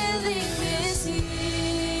is here.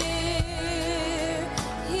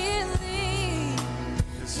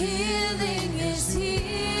 Healing is here.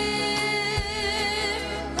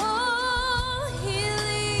 Oh,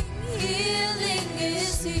 healing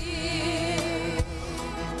is here.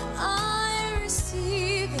 I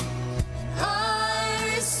receive it.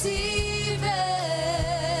 I receive it.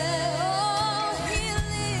 Oh,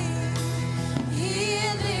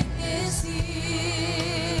 healing is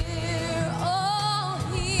here. Oh,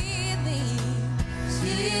 healing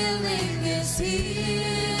is here.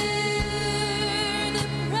 The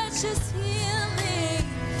precious healing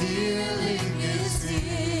is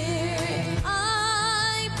here.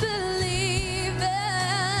 I believe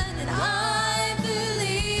it, and I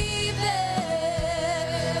believe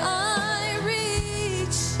it. I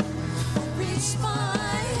reach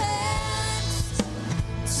my hands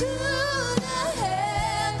to the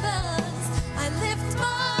heavens. I lift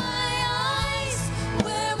my eyes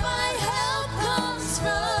where my help comes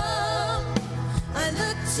from. I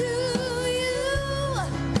look to you,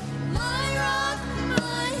 my rock,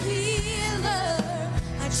 my healer.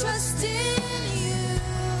 I trust in you.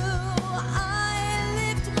 I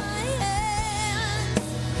lift my hands.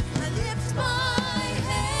 I lift my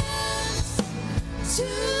hands to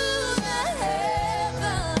the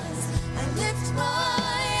heavens. I lift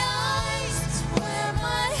my eyes where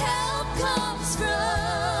my help comes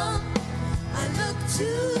from. I look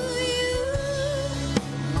to you,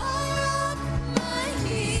 my rock, my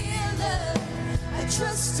healer. I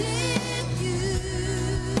trust in you.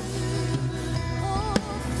 Oh,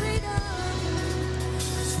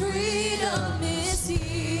 freedom is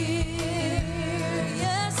here.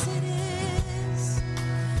 Yes, it is.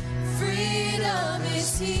 Freedom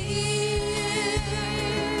is here.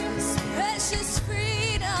 Precious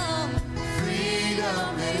freedom.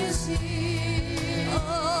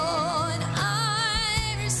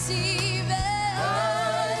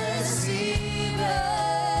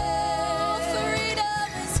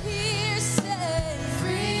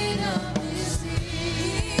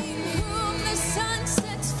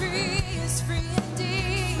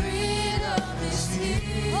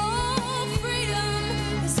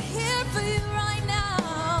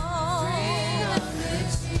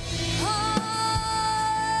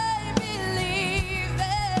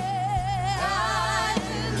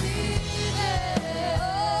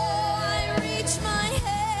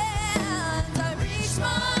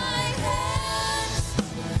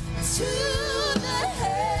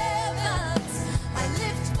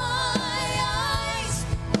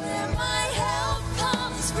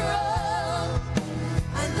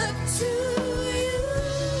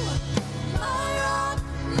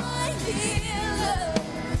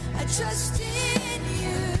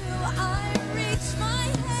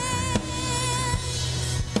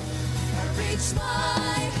 reach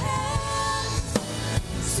my hands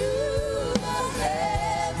to the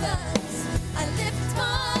heavens. I lift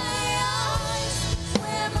my eyes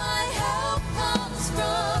where my help comes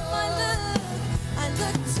from. I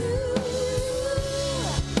look to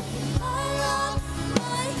my rock,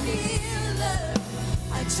 my healer.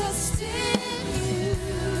 I trust in you.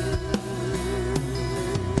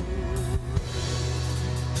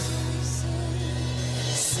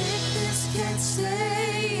 Sickness can't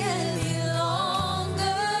stay any longer.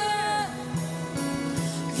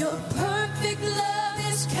 Your perfect love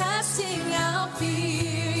is casting out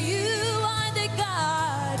fear. You are the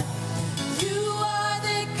God. You are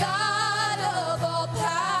the God of all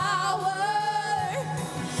power.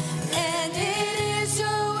 And it is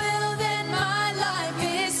your will that my life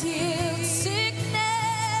is healed.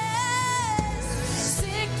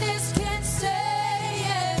 Sickness can't stay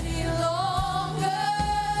any longer.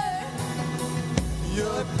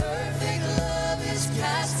 Your perfect love is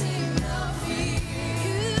casting out fear.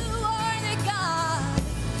 You are the God.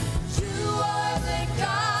 You are the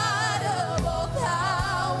God of all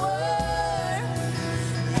power.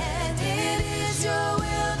 And it is your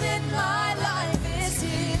will that my life is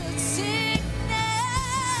healed.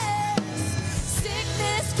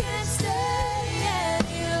 Sickness can't stay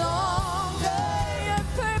any longer. Your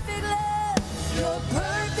perfect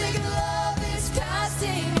love is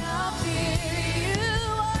casting out fear. You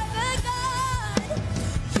are the God.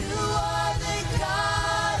 You are the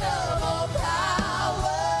God of all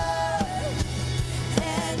power.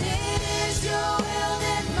 And it is your will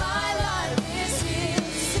that my life is healed.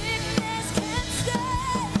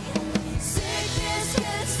 Sickness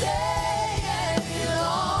can't stay any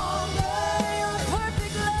longer. Your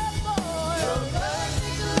perfect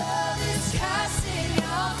love is casting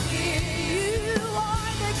out fear. You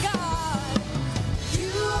are the God.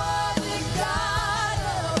 You are the God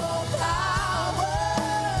of all power.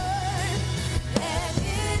 And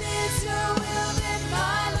it is your will that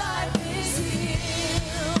my life is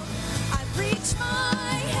healed. I reach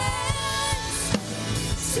my hands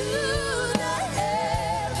to the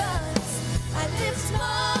heavens. I lift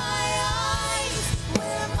my eyes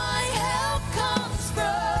where my help comes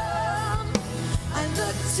from. I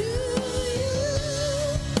look to you,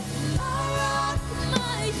 my rock,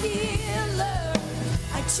 my healer.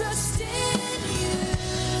 I trust in you.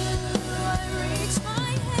 I reach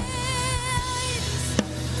my hands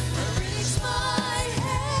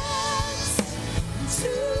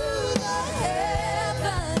to the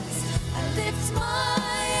heavens. I lift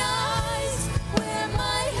my eyes where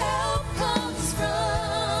my help comes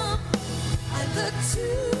from. I look to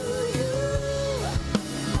you,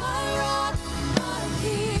 my rock, my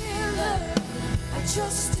healer. I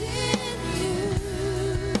trust in you.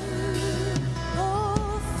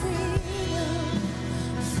 Oh,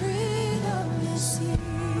 freedom is here.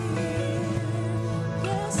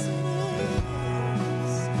 Yes, it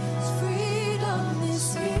is. Freedom is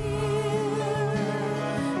here.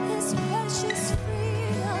 It's precious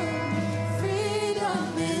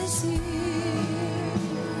freedom is here.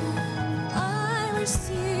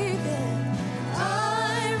 I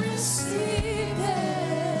receive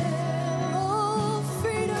it. Oh,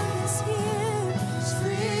 freedom is here.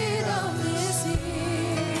 Freedom is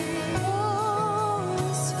here. Oh,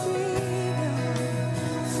 it's freedom.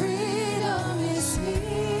 Freedom is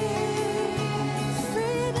here.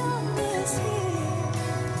 Freedom is here.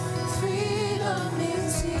 Freedom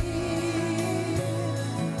is here.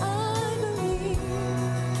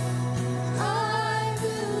 I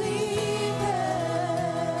believe it.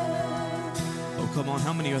 Oh, come on.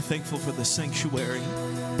 How many are thankful for the sanctuary?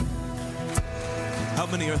 How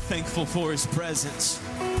many are thankful for his presence?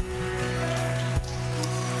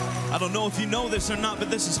 I don't know if you know this or not, but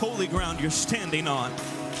this is holy ground you're standing on.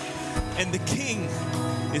 And the King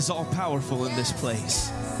is all powerful in this place.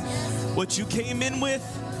 What you came in with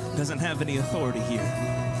doesn't have any authority here.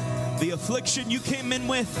 The affliction you came in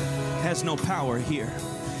with has no power here.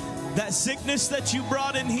 That sickness that you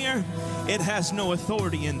brought in here, it has no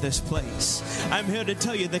authority in this place. I'm here to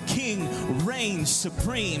tell you the King reigns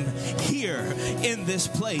supreme here in this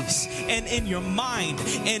place and in your mind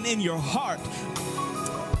and in your heart.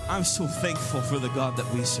 I'm so thankful for the God that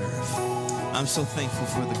we serve. I'm so thankful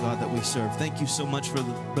for the God that we serve. Thank you so much for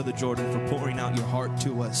Brother Jordan for pouring out your heart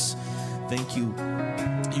to us. Thank you.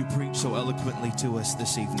 You preached so eloquently to us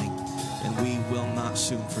this evening, and we will not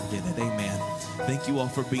soon forget it. Amen. Thank you all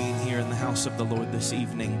for being here in the house of the Lord this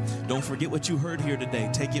evening. Don't forget what you heard here today.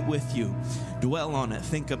 Take it with you. Dwell on it.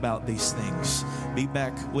 Think about these things. Be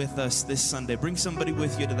back with us this Sunday. Bring somebody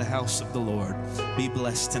with you to the house of the Lord. Be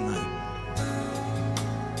blessed tonight.